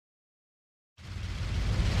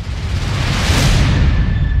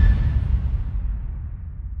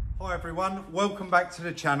everyone, welcome back to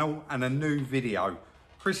the channel and a new video.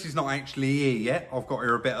 Chris is not actually here yet. I've got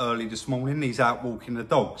here a bit early this morning. He's out walking the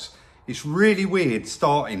dogs. It's really weird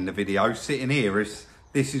starting the video sitting here.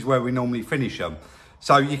 This is where we normally finish them.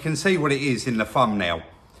 So you can see what it is in the thumbnail.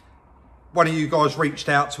 One of you guys reached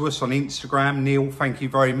out to us on Instagram, Neil, thank you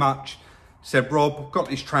very much. Said, Rob, got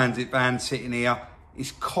this transit van sitting here.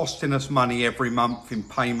 It's costing us money every month in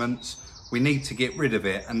payments. We need to get rid of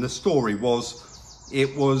it. And the story was,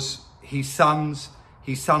 it was his son's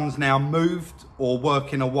now moved or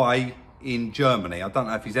working away in Germany. I don't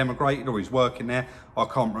know if he's emigrated or he's working there. I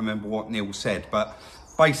can't remember what Neil said, but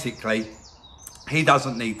basically he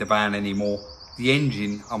doesn't need the van anymore. The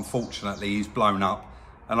engine, unfortunately, is blown up.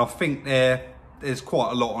 And I think there's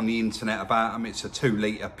quite a lot on the internet about them. It's a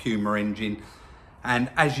 2-litre Puma engine. And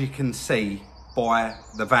as you can see by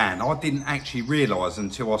the van, I didn't actually realise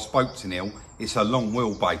until I spoke to Neil, it's a long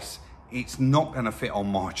wheelbase. It's not going to fit on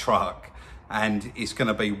my truck and it's going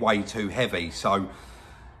to be way too heavy. So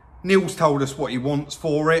Neil's told us what he wants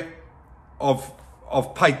for it.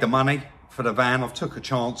 I've paid the money for the van. I've took a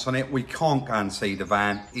chance on it. We can't go and see the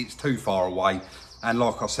van. It's too far away. And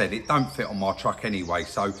like I said, it don't fit on my truck anyway.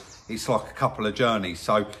 So it's like a couple of journeys.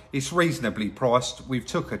 So it's reasonably priced. We've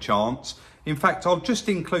took a chance. In fact, I'll just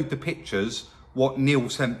include the pictures, what Neil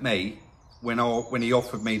sent me when he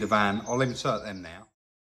offered me the van. I'll insert them now.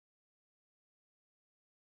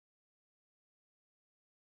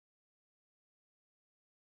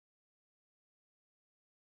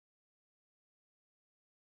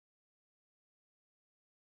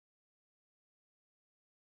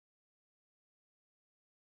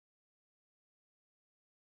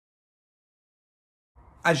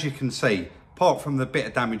 As you can see, apart from the bit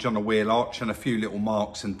of damage on the wheel arch and a few little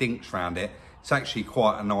marks and dinks around it, it's actually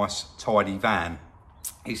quite a nice, tidy van.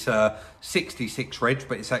 It's a 66 reg,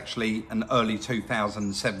 but it's actually an early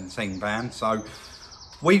 2017 van. So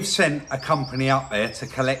we've sent a company up there to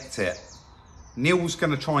collect it. Neil's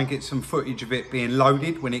going to try and get some footage of it being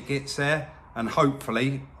loaded when it gets there. And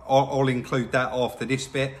hopefully, I'll include that after this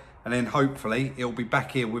bit. And then hopefully it'll be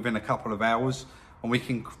back here within a couple of hours and we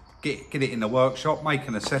can get it in the workshop, make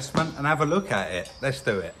an assessment and have a look at it. Let's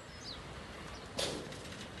do it.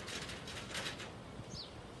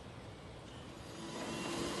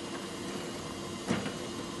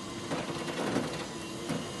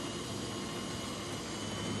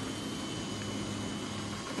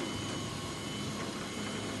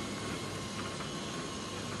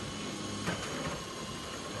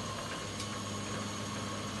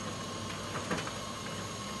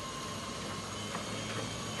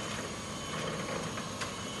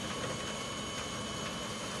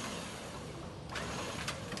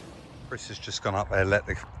 Chris has just gone up there, let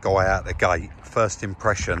the guy out the gate. First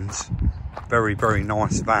impressions, very, very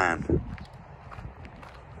nice van.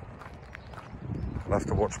 I'll have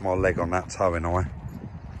to watch my leg on that towing eye.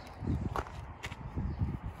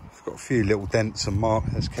 It's got a few little dents and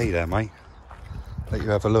marks. There's key there, mate. Let you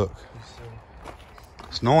have a look.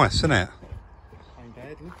 It's nice, isn't it? Ain't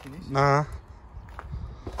bad looking, is it? Nah.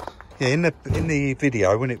 Yeah, in the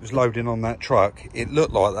video when it was loading on that truck, it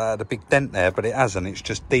looked like that had a big dent there, but it hasn't. It's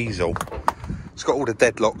just diesel. It's got all the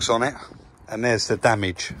deadlocks on it, and there's the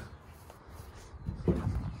damage.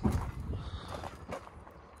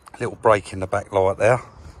 Little break in the back light there.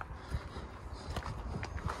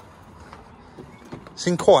 It's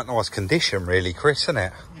in quite nice condition, really, Chris, isn't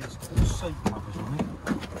it? Yeah, it's got the seat covers on it.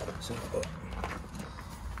 So, oh,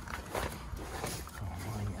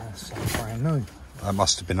 mate, that's brand new. That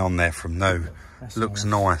must have been on there from new. That's Looks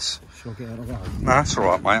nice. Shall I get out of the way? No, that's all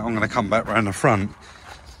right, mate. I'm going to come back round the front.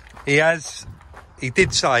 He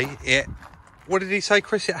did say it. What did he say,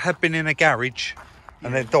 Chris? It had been in a garage,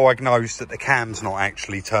 and they've diagnosed that the cam's not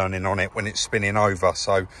actually turning on it when it's spinning over.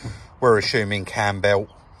 So we're assuming cam belt.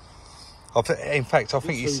 In fact, I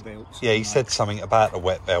think he said something about the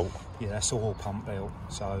wet belt. Yeah, that's oil pump belt.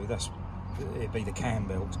 So it'd be the cam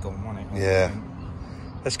belt's gone, won't it? Yeah.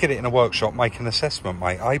 Let's get it in a workshop, make an assessment,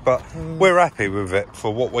 mate, eh? But we're happy with it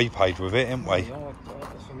for what we paid with it, ain't we? Yeah,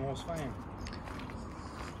 that's a nice van.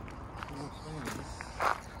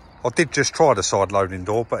 I did just try the side loading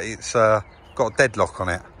door, but it's got a deadlock on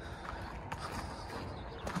it.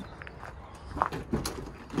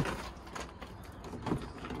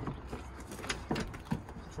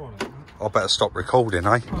 I better stop recording,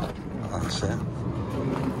 eh? That's it.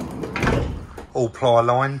 All ply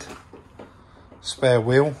lined. Spare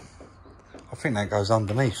wheel. I think that goes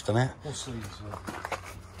underneath, doesn't it? What's these?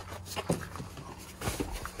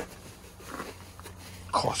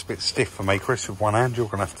 God, it's a bit stiff for me, Chris, with one hand. You're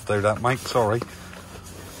going to have to do that, mate. Sorry.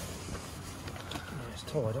 Yeah, it's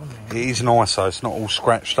tied on there. It is nice though, it's not all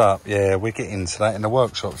scratched up. Yeah, we'll get into that in the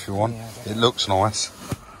workshop if you want. Yeah, it looks nice.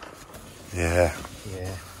 Yeah.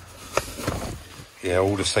 Yeah. Yeah,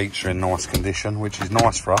 all the seats are in nice condition, which is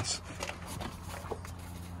nice for us.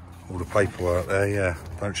 All the paperwork there, yeah.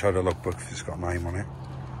 Don't show the logbook if it's got a name on it.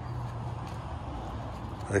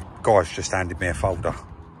 The guy's just handed me a folder.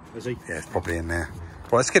 Is he? Yeah, it's probably in there.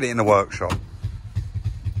 Right, let's get it in the workshop.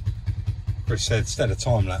 Chris said instead of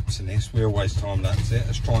time-lapsing this, we always time-lapse it.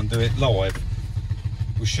 Let's try and do it live.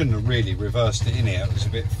 We shouldn't have really reversed it in here. It was a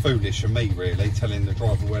bit foolish of me, really, telling the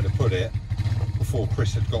driver where to put it before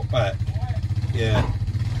Chris had got back. Yeah.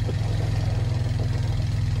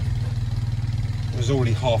 It was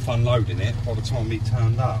already half unloading it by the time he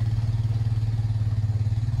turned up.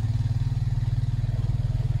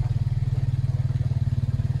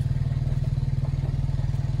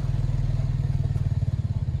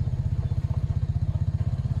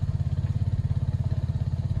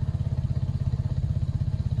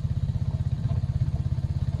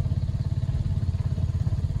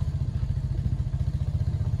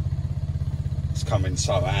 Coming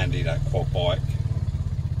so handy, that quad bike.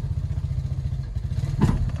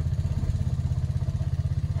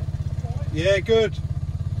 Yeah, good.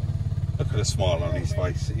 Look at the smile on his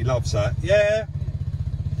face. He loves that. Yeah.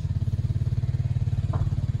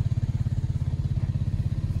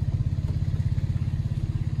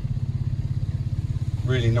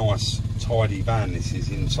 Really nice, tidy van this is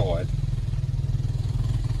inside.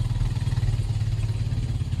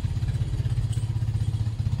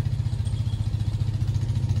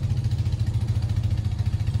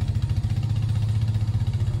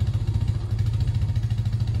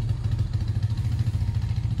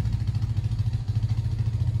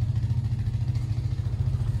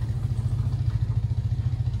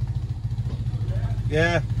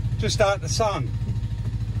 Yeah, just out the sun.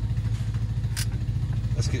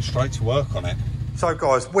 Let's get straight to work on it. So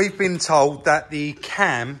guys, we've been told that the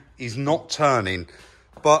cam is not turning,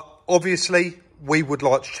 but obviously we would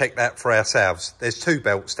like to check that for ourselves. There's two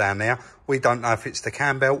belts down there. We don't know if it's the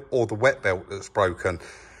cam belt or the wet belt that's broken.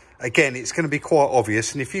 Again, it's going to be quite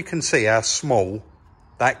obvious, and if you can see how small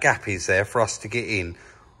that gap is there for us to get in,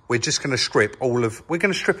 we're just going to strip we're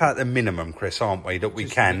going to strip out the minimum, Chris, aren't we, that we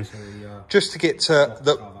can, just to get to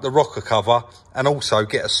the rocker cover, and also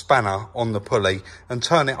get a spanner on the pulley and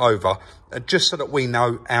turn it over, just so that we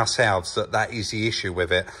know ourselves that that is the issue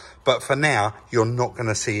with it. But for now, you're not going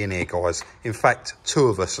to see in here, guys. In fact, two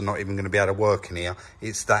of us are not even going to be able to work in here.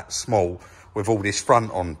 It's that small with all this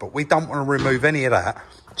front on. But we don't want to remove any of that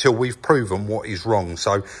till we've proven what is wrong.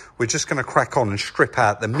 So we're just going to crack on and strip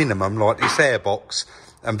out the minimum, like this airbox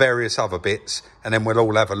and various other bits, and then we'll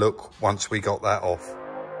all have a look once we got that off.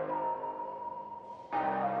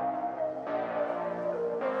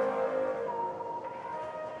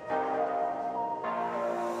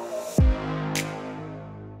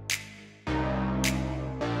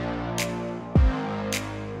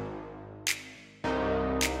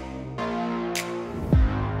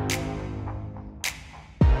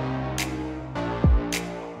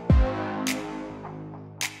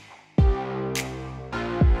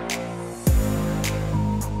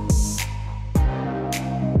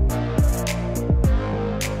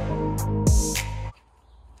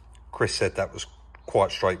 Chris said that was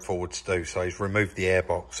quite straightforward to do, so he's removed the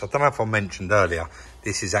airbox. I don't know if I mentioned earlier,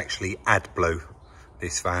 this is actually AdBlue,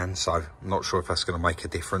 this van, so I'm not sure if that's going to make a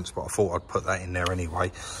difference, but I thought I'd put that in there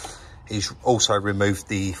anyway. He's also removed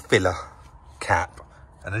the filler cap,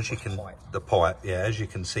 and as you can, the pipe, yeah, as you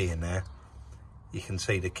can see in there, you can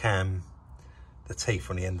see the cam, the teeth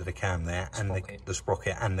on the end of the cam there, and the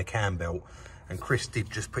sprocket and the cam belt. And Chris did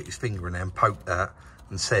just put his finger in there and poke that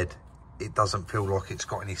and said it doesn't feel like it's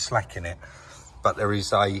got any slack in it, but there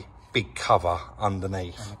is a big cover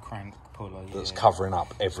underneath and the crank puller, that's covering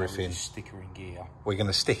up everything. So stick her in gear. We're going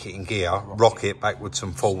to stick it in gear, rock it backwards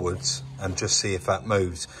and forwards, and just see if that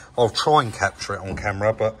moves. I'll try and capture it on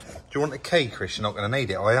camera, but do you want the key, Chris? You're not going to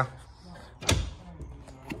need it, are you?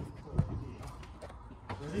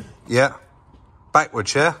 Yeah.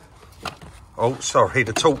 Backwards, yeah? Oh, sorry,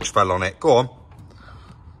 the torch fell on it. Go on.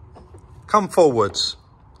 Come forwards.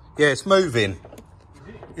 Yeah, it's moving.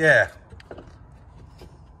 Yeah.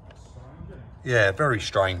 Yeah, very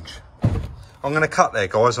strange. I'm going to cut there,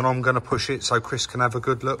 guys, and I'm going to push it so Chris can have a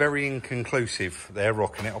good look. Very inconclusive there,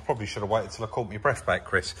 rocking it. I probably should have waited till I caught my breath back,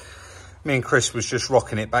 Chris. Me and Chris was just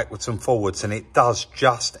rocking it backwards and forwards, and it does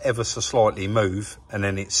just ever so slightly move, and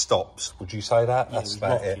then it stops. Would you say that? Yeah, that's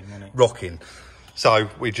about it. Wasn't it? Rocking. So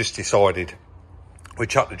we just decided, we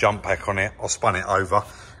chucked the jump pack on it, I spun it over.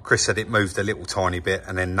 Chris said it moved a little tiny bit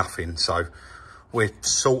and then nothing. So we're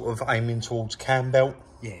sort of aiming towards cam belt.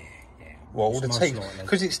 Yeah. Well, all the teeth,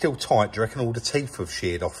 because it's still tight, do you reckon all the teeth have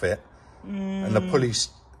sheared off it? And the pulleys,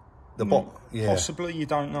 yeah. Possibly, you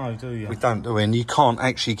don't know, do you? We don't, do we? And you can't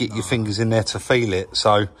actually get your fingers in there to feel it.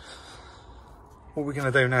 So what we're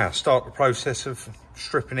going to do now, start the process of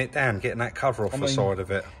stripping it down, getting that cover off the side of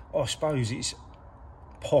it. I suppose it's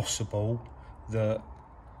possible that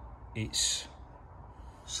it's...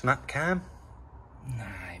 Snap cam? No,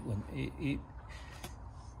 it wouldn't.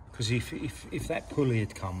 Because if that pulley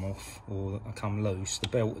had come off or come loose, the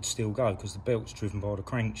belt would still go, because the belt's driven by the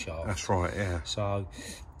crankshaft. That's right, yeah. So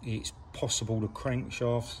it's possible the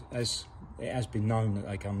crankshaft, it has been known that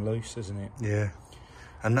they come loose, hasn't it? Yeah.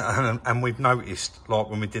 And we've noticed, like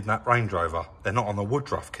when we did that Range Rover, they're not on the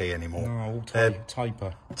woodruff key anymore. No, all they're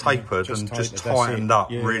tapered and just tightened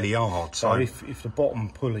up really hard. So if the bottom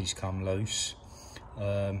pulleys come loose,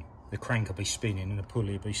 the crank will be spinning and the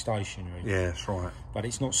pulley will be stationary. Yeah, that's right. But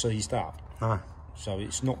it's not seized up. No. So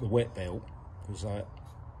it's not the wet belt, because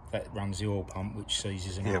that runs the oil pump, which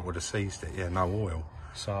seizes it. Yeah, it would have seized it. Yeah, no oil.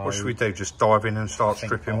 So what should we do? Just dive in and start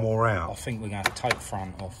stripping more out? I think we're going to take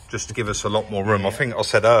front off. Just to give us a lot more room. Yeah. I think I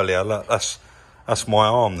said earlier, look, that's my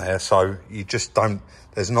arm there. So you just don't,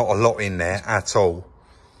 there's not a lot in there at all.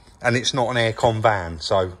 And it's not an aircon van,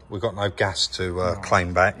 so we've got no gas to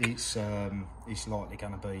claim back. It's likely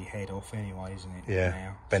going to be head off anyway, isn't it? Yeah,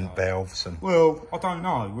 now? bent valves. And well, I don't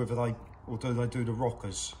know whether they do the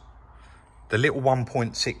rockers. The little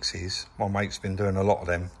 1.6s, my mate's been doing a lot of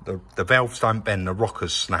them. The valves don't bend, the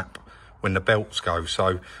rockers snap when the belts go.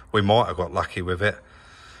 So we might have got lucky with it.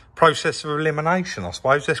 Process of elimination, I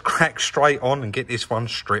suppose. Let's crack straight on and get this one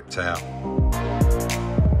stripped out.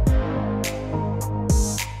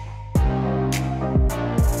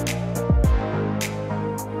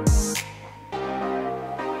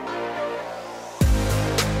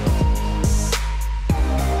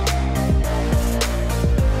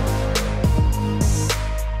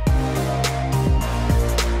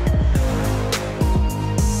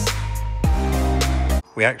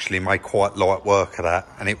 We actually made quite light work of that,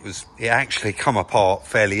 and it actually come apart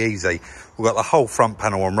fairly easy. We've got the whole front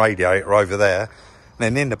panel and radiator over there, and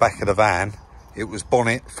then in the back of the van it was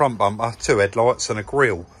bonnet, front bumper, 2 headlights and a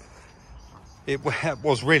grille. It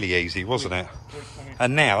was really easy, wasn't it?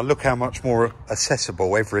 And now look how much more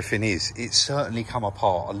accessible everything is. It's certainly come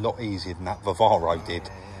apart a lot easier than that Vivaro did,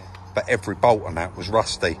 but every bolt on that was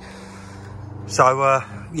rusty. So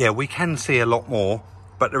yeah, we can see a lot more,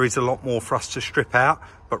 but there is a lot more for us to strip out.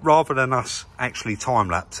 But rather than us actually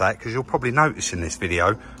time-lapse that, because you'll probably notice in this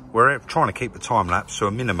video, we're trying to keep the time-lapse to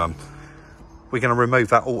a minimum. We're going to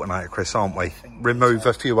remove that alternator, Chris, aren't we? Remove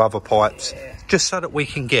a few other pipes, just so that we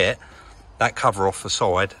can get that cover off the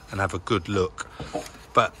side and have a good look.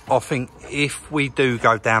 But I think if we do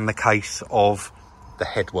go down the case of the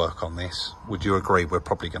headwork on this, would you agree we're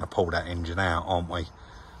probably going to pull that engine out, aren't we?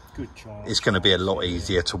 Good chance. It's going to be a lot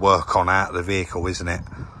easier to work on out of the vehicle, isn't it?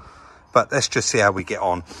 But let's just see how we get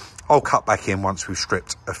on. I'll cut back in once we've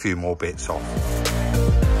stripped a few more bits off.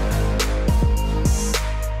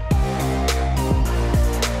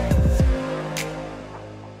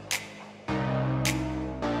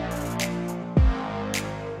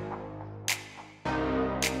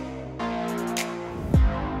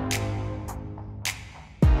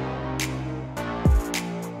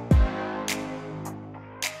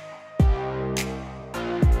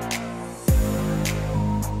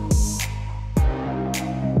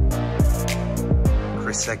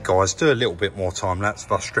 Said, guys, do a little bit more time lapse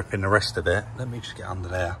of us stripping the rest of it. Let me just get under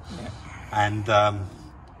there. Yeah. And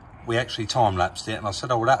we actually time lapsed it, and I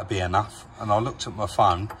said, oh, well, that'll be enough. And I looked at my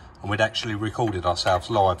phone, and we'd actually recorded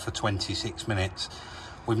ourselves live for 26 minutes.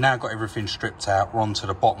 We've now got everything stripped out. We're onto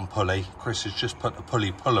the bottom pulley. Chris has just put the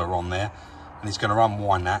pulley puller on there, and he's going to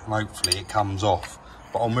unwind that, and hopefully it comes off.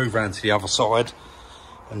 But I'll move around to the other side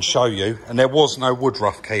and show you. And there was no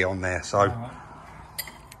woodruff key on there, so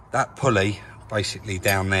that pulley basically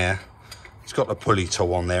down there, it's got the pulley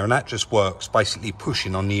tool on there, and that just works basically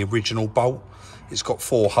pushing on the original bolt. It's got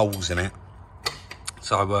 4 holes in it,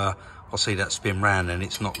 so I'll see that spin round and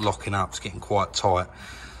it's not locking up, it's getting quite tight.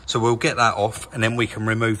 So we'll get that off, and then we can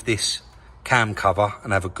remove this cam cover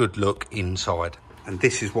and have a good look inside. And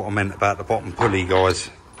this is what I meant about the bottom pulley, guys.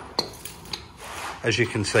 As you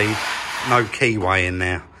can see, no keyway in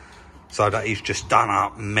there, so that is just done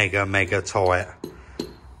up mega tight.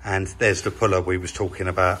 And there's the puller we was talking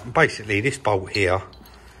about. And basically, this bolt here,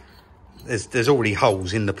 there's already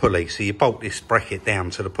holes in the pulley. So you bolt this bracket down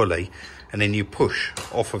to the pulley, and then you push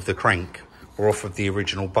off of the crank or off of the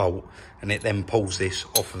original bolt, and it then pulls this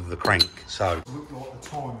off of the crank. So look like the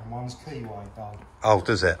timing one's keyway though. oh,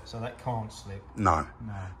 does it? So that can't slip. No.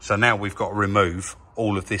 So now we've got to remove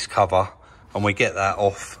all of this cover, and we get that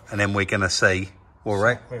off, and then we're going to see, well,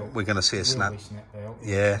 right, we're going to see a snap. Belt,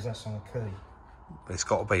 yeah. That's on a key. It's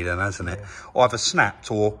got to be then, hasn't it? Either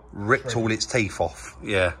snapped or ripped all its teeth off.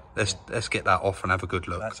 Yeah, let's get that off and have a good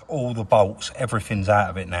look. That's all the bolts, everything's out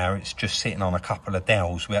of it now. It's just sitting on a couple of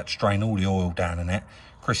dowels. We had to drain all the oil down in it.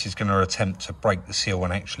 Chris is going to attempt to break the seal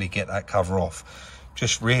and actually get that cover off,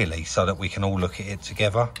 just really so that we can all look at it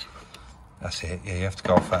together. That's it. Yeah, you have to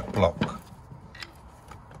go off that block.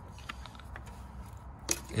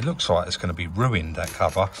 It looks like it's going to be ruined, that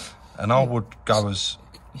cover, and I would go as...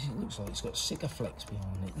 It looks like it's got sticker flex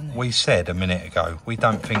behind it, doesn't it? We said a minute ago, we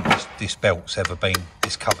don't think this belt's ever been,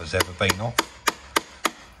 this cover's ever been off.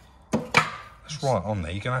 That's right on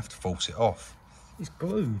there, you're going to have to force it off. It's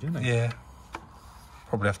glued, isn't it? Yeah.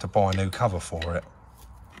 Probably have to buy a new cover for it.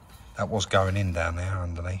 That was going in down there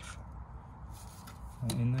underneath.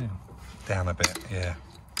 What, in there? Down a bit, yeah.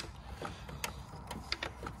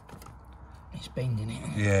 It's bending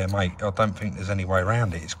it. Yeah, mate, I don't think there's any way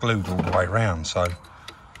around it. It's glued all the way around, so...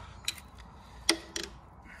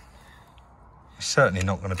 certainly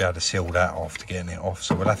not going to be able to seal that after getting it off,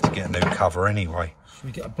 so we'll have to get a new cover anyway. Should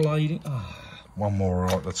we get a blade in? Oh. One more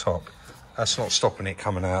right at the top. That's not stopping it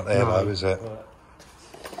coming out there, though, is it?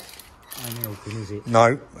 Ain't helping, is it?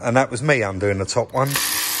 No, and that was me undoing the top one.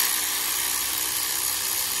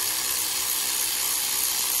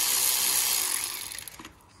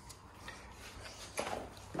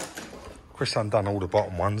 Chris undone all the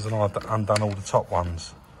bottom ones and I've undone all the top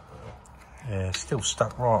ones. Yeah, it's still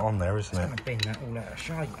stuck right on there, isn't it? It's going to bend that all out of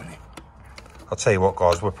shape, isn't it? I'll tell you what,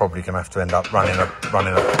 guys, we're probably going to have to end up running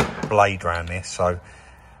a blade around this, so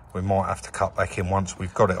we might have to cut back in once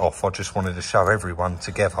we've got it off. I just wanted to show everyone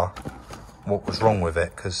together what was wrong with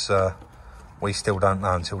it, because we still don't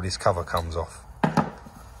know until this cover comes off.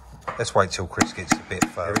 Let's wait till Chris gets a bit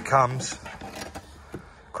further. Here it comes.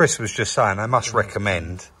 Chris was just saying they must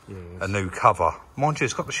recommend a new cover. Mind you,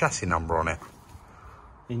 it's got the chassis number on it.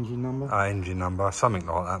 Engine number? Engine number, something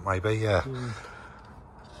like that maybe, yeah.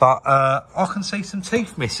 But I can see some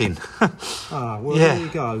teeth missing. Ah, well, there you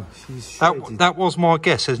go. She's that was my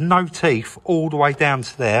guess. There's no teeth all the way down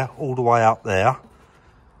to there, all the way up there.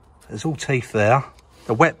 There's all teeth there.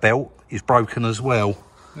 The wet belt is broken as well.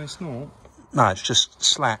 No, it's not. No, it's just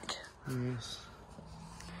slack. Yes.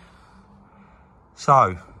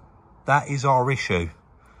 So, that is our issue.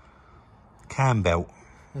 Cam belt.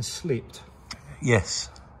 It's slipped. Yes.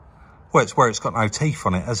 Well, it's where it's got no teeth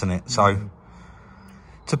on it, hasn't it? So,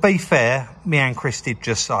 to be fair, me and Chris did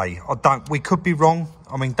just say, we could be wrong.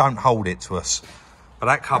 I mean, don't hold it to us. But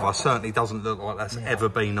that cover certainly doesn't look like that's ever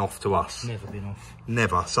been off to us. Never been off.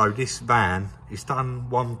 Never. So this van is done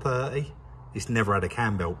 130. It's never had a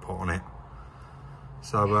cam belt put on it.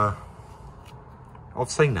 So, I've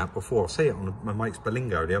seen that before. I see it on my mate's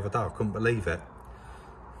Berlingo the other day. I couldn't believe it.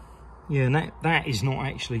 Yeah, and that is not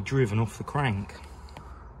actually driven off the crank,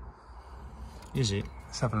 is it?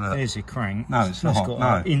 Let's have a look. There's your crank. No, it's not. It's got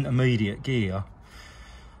an intermediate gear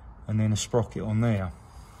and then a sprocket on there.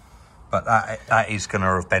 But that is going to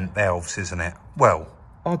have bent valves, isn't it? Well,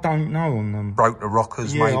 I don't know on them. Broke the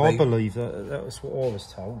rockers, maybe? Yeah, I believe that was what I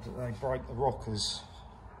was told, that they break the rockers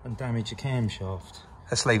and damage the camshaft.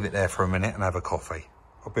 Let's leave it there for a minute and have a coffee.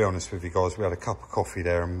 I'll be honest with you guys, we had a cup of coffee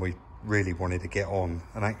there and we really wanted to get on.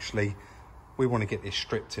 And actually, we want to get this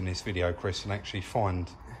stripped in this video, Chris, and actually find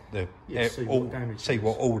see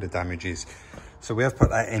what all the damage is. So we have put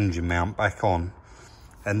that engine mount back on.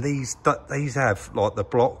 And these have like the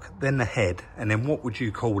block, then the head, and then what would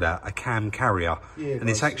you call that? A cam carrier. Yeah, and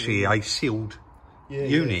it's actually a sealed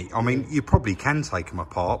unit. I mean, you probably can take them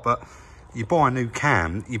apart, but you buy a new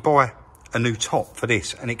cam, you buy a new top for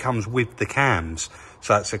this, and it comes with the cams.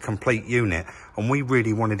 So it's a complete unit. And we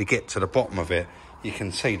really wanted to get to the bottom of it. You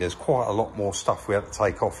can see there's quite a lot more stuff we had to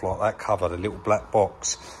take off, like that cover, the little black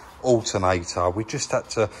box, alternator. We just had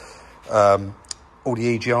to... all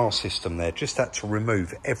the EGR system there, just had to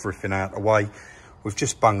remove everything out of the way. We've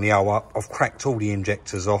just bung the O up. I've cracked all the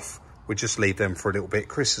injectors off. We'll just leave them for a little bit.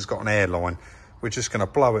 Chris has got an airline. We're just going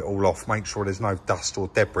to blow it all off, make sure there's no dust or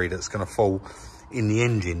debris that's going to fall in the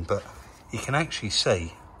engine. But you can actually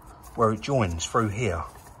see where it joins through here,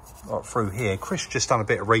 like through here. Chris just done a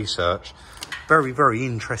bit of research. Very, very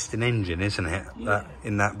interesting engine, isn't it? Yeah.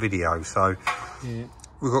 In that video. So yeah.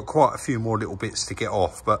 We've got quite a few more little bits to get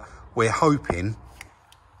off, but we're hoping...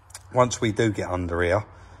 once we do get under here,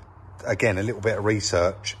 again, a little bit of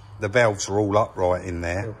research, the valves are all upright in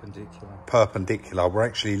there. Perpendicular. We're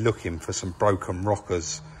actually looking for some broken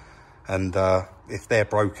rockers, and if they're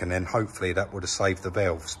broken, then hopefully that would have saved the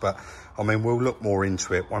valves. But I mean, we'll look more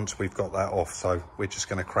into it once we've got that off, so we're just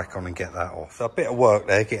going to crack on and get that off. So a bit of work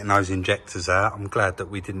there getting those injectors out. I'm glad that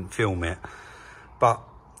we didn't film it, but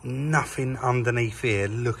nothing underneath here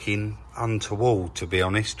looking untoward, to be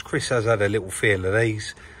honest. Chris has had a little feel of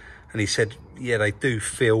these, and he said, yeah, they do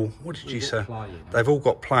feel, what did you say? They've all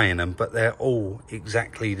got play in them, but they're all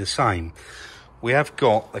exactly the same. We have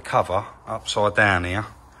got the cover upside down here,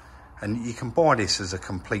 and you can buy this as a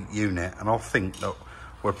complete unit, and I think that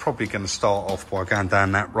we're probably going to start off by going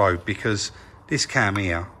down that road, because this cam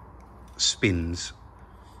here spins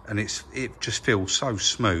and it just feels so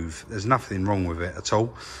smooth. There's nothing wrong with it at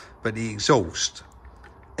all. But the exhaust,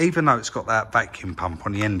 even though it's got that vacuum pump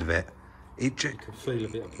on the end of it, it just, you can feel a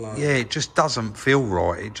bit of play. Yeah, it just doesn't feel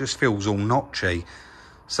right. It just feels all notchy.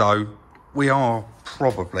 So we are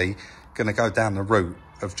probably going to go down the route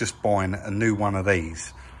of just buying a new one of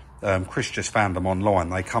these. Chris just found them online.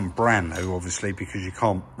 They come brand new, obviously, because you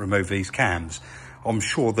can't remove these cams. I'm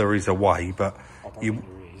sure there is a way, but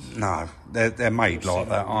no, they're made like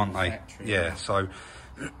that, aren't they? Yeah, so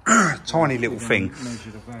tiny little thing.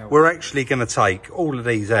 We're actually going to take all of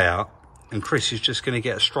these out, and Chris is just going to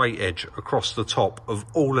get a straight edge across the top of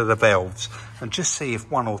all of the valves and just see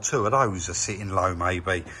if one or two of those are sitting low,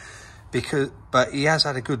 maybe. But he has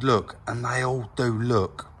had a good look, and they all do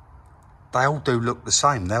look the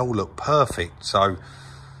same. They all look perfect. So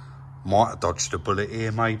might have dodged a bullet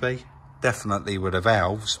here, maybe. Definitely with the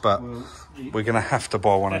valves, but we're going to have to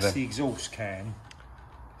buy one of them. That's the exhaust cam.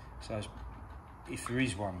 So if there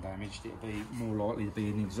is one damaged, it'll be more likely to be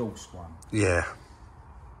an exhaust one. Yeah.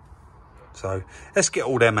 So let's get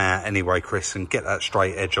all them out anyway, Chris, and get that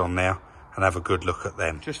straight edge on now and have a good look at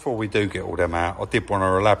them. Just before we do get all them out, I did want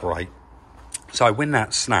to elaborate. So when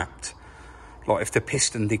that snapped, like if the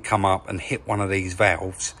piston did come up and hit one of these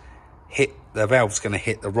valves, the valve's going to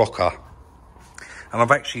hit the rocker. And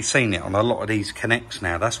I've actually seen it on a lot of these connects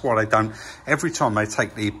now. That's why they don't, every time they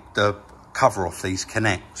take the cover off these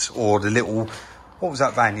connects, or the little, what was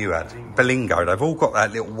that van you had? Berlingo. They've all got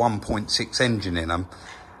that little 1.6 engine in them.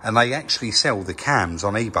 And they actually sell the cams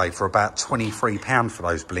on eBay for about £23 for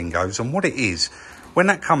those Berlingos. And what it is, when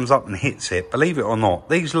that comes up and hits it, believe it or not,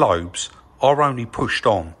 these lobes are only pushed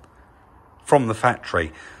on from the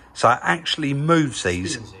factory. So it actually moves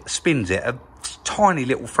these, spins it a tiny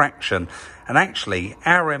little fraction. And actually,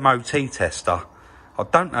 our MOT tester, I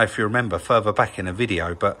don't know if you remember further back in the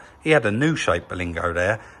video, but he had a new shape Berlingo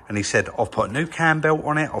there, and he said, I've put a new cam belt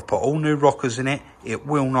on it, I've put all new rockers in it, it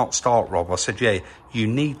will not start, Rob. I said, yeah, you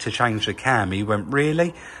need to change the cam. He went,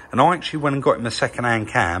 really? And I actually went and got him a second-hand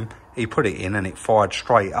cam, he put it in and it fired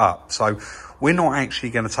straight up. So we're not actually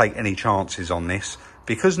going to take any chances on this.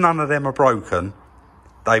 Because none of them are broken,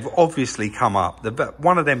 they've obviously come up.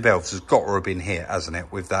 One of them valves has got to have been hit, hasn't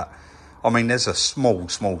it, with that? I mean, there's a small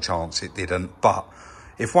chance it didn't, but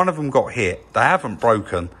if one of them got hit, they haven't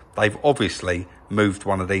broken. They've obviously moved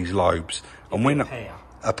one of these lobes. And we're not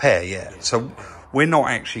a pair, yeah. So we're not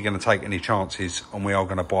actually going to take any chances, and we are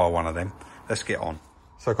going to buy one of them. Let's get on.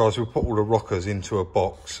 So guys, we'll put all the rockers into a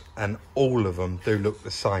box, and all of them do look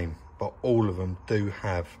the same, but all of them do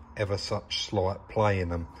have ever such slight play in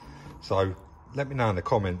them. So let me know in the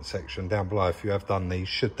comment section down below if you have done these,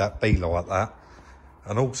 should that be like that?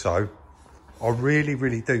 And also, I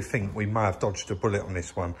really do think we may have dodged a bullet on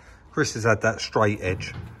this one. Chris has had that straight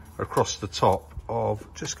edge across the top of,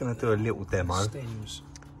 just going to do a little demo. Stems.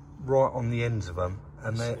 Right on the ends of them.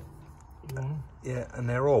 And they're, yeah, and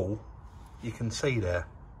they're all, you can see there,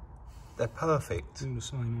 they're perfect. All the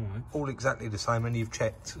same height. All exactly the same, and you've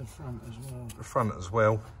checked the front as well. The front as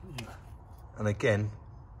well. Yeah. And again,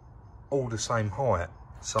 all the same height.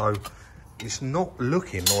 So it's not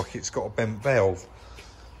looking like it's got a bent valve.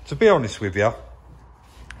 To be honest with you,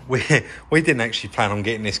 we didn't actually plan on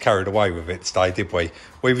getting this carried away with it today, did we?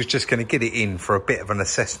 We was just going to get it in for a bit of an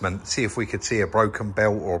assessment, see if we could see a broken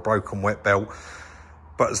belt or a broken wet belt.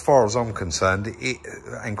 But as far as I'm concerned,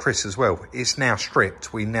 and Chris as well, it's now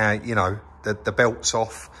stripped. We now, you know, the belt's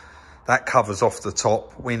off, that covers off the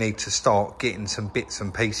top. We need to start getting some bits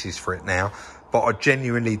and pieces for it now. But I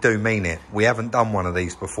genuinely do mean it. We haven't done one of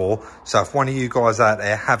these before. So if one of you guys out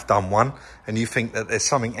there have done one and you think that there's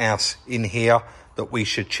something else in here that we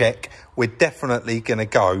should check, we're definitely going to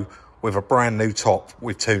go with a brand new top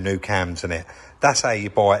with 2 new cams in it. That's how you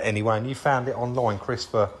buy it anyway. And you found it online, Chris,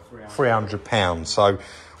 for £300. So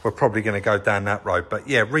we're probably going to go down that road. But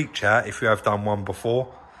yeah, reach out if you have done one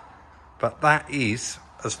before. But that is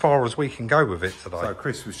as far as we can go with it today. So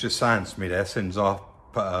Chris was just saying to me there, as soon as I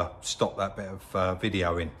stop that bit of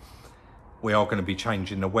video in. We are going to be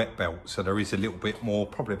changing the wet belt, so there is a little bit more,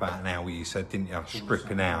 probably about an hour, you said, didn't you,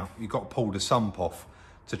 stripping out. You've got to pull the sump off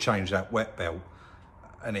to change that wet belt,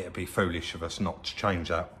 and it'd be foolish of us not to change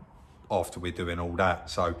that after we're doing all that.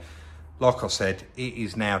 So like I said, it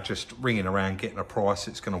is now just ringing around getting a price.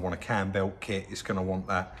 It's going to want a cam belt kit, it's going to want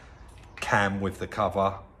that cam with the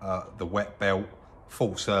cover, the wet belt,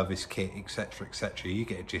 full service kit, etc, etc. You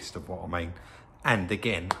get a gist of what I mean. And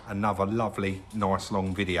again, another lovely nice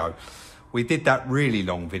long video. We did that really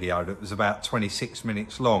long video that was about 26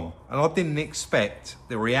 minutes long, and I didn't expect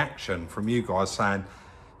the reaction from you guys saying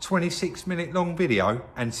 26-minute long video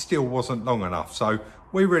and still wasn't long enough. So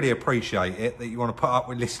we really appreciate it that you want to put up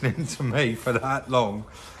with listening to me for that long.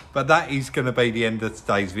 But that is going to be the end of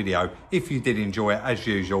today's video. If you did enjoy it, as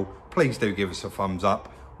usual, please do give us a thumbs up.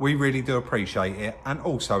 We really do appreciate it, and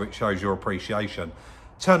also it shows your appreciation.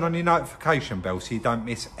 Turn on your notification bell so you don't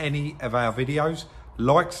miss any of our videos.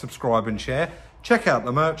 Like, subscribe and share. Check out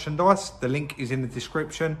the merchandise, the link is in the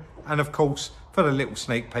description. And of course, for the little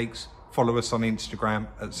sneak peeks, follow us on Instagram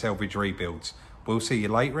at Salvage Rebuilds. We'll see you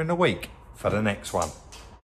later in the week for the next one.